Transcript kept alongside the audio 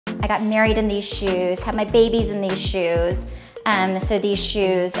I got married in these shoes, had my babies in these shoes. So these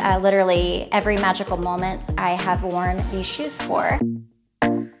shoes, literally every magical moment I have worn these shoes for.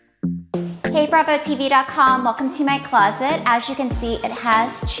 Hey, BravoTV.com, welcome to my closet. As you can see, it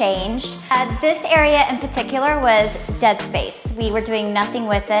has changed. This area in particular was dead space. We were doing nothing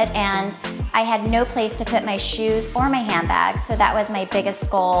with it, and I had no place to put my shoes or my handbags, so that was my biggest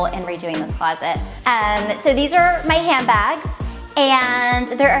goal in redoing this closet. So these are my handbags, and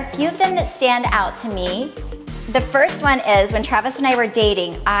there are a few of them that stand out to me. The first one is when Travis and I were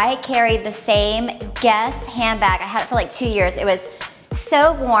dating, I carried the same Guess handbag. I had it for like 2 years. It was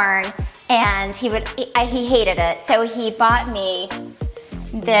so worn, and he hated it. So he bought me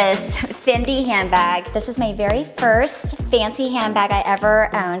this Fendi handbag. This is my very first fancy handbag I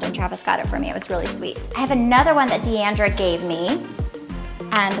ever owned, and Travis got it for me. It was really sweet. I have another one that Deandra gave me.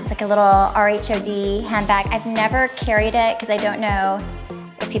 It's like a little RHOD handbag. I've never carried it because I don't know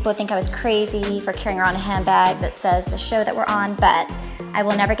if people think I was crazy for carrying around a handbag that says the show that we're on, but I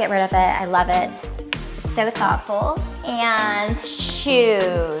will never get rid of it. I love it. It's so thoughtful. And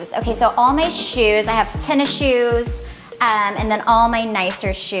shoes. Okay, so all my shoes, I have tennis shoes, and then all my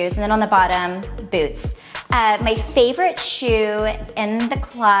nicer shoes, and then on the bottom, boots. My favorite shoe in the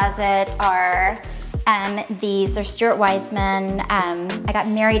closet are these. They're Stuart Weitzman. I got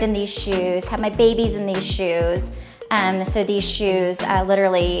married in these shoes, had my babies in these shoes. So these shoes,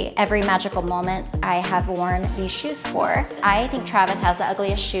 literally every magical moment I have worn these shoes for. I think Travis has the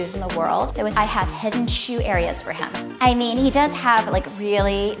ugliest shoes in the world, so I have hidden shoe areas for him. I mean, he does have like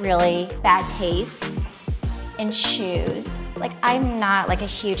really, really bad taste in shoes. Like, I'm not like a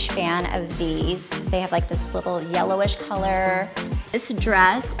huge fan of these because they have like this little yellowish color. This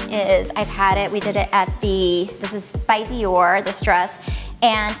dress is, I've had it, we did it at this is by Dior, this dress,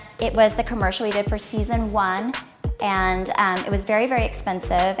 and it was the commercial we did for season 1. And it was very, very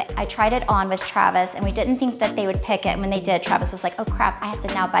expensive. I tried it on with Travis, and we didn't think that they would pick it. And when they did, Travis was like, oh crap, I have to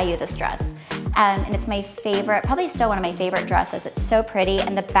now buy you this dress. And it's my favorite, probably still one of my favorite dresses. It's so pretty,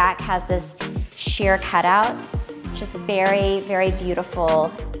 and the back has this sheer cutout, just very, very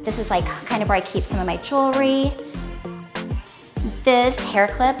beautiful. This is like kind of where I keep some of my jewelry. This hair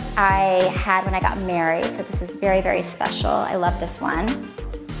clip I had when I got married, so this is very, very special. I love this one.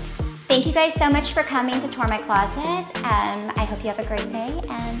 Thank you guys so much for coming to tour my closet. I hope you have a great day,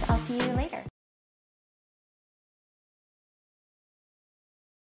 and I'll see you later.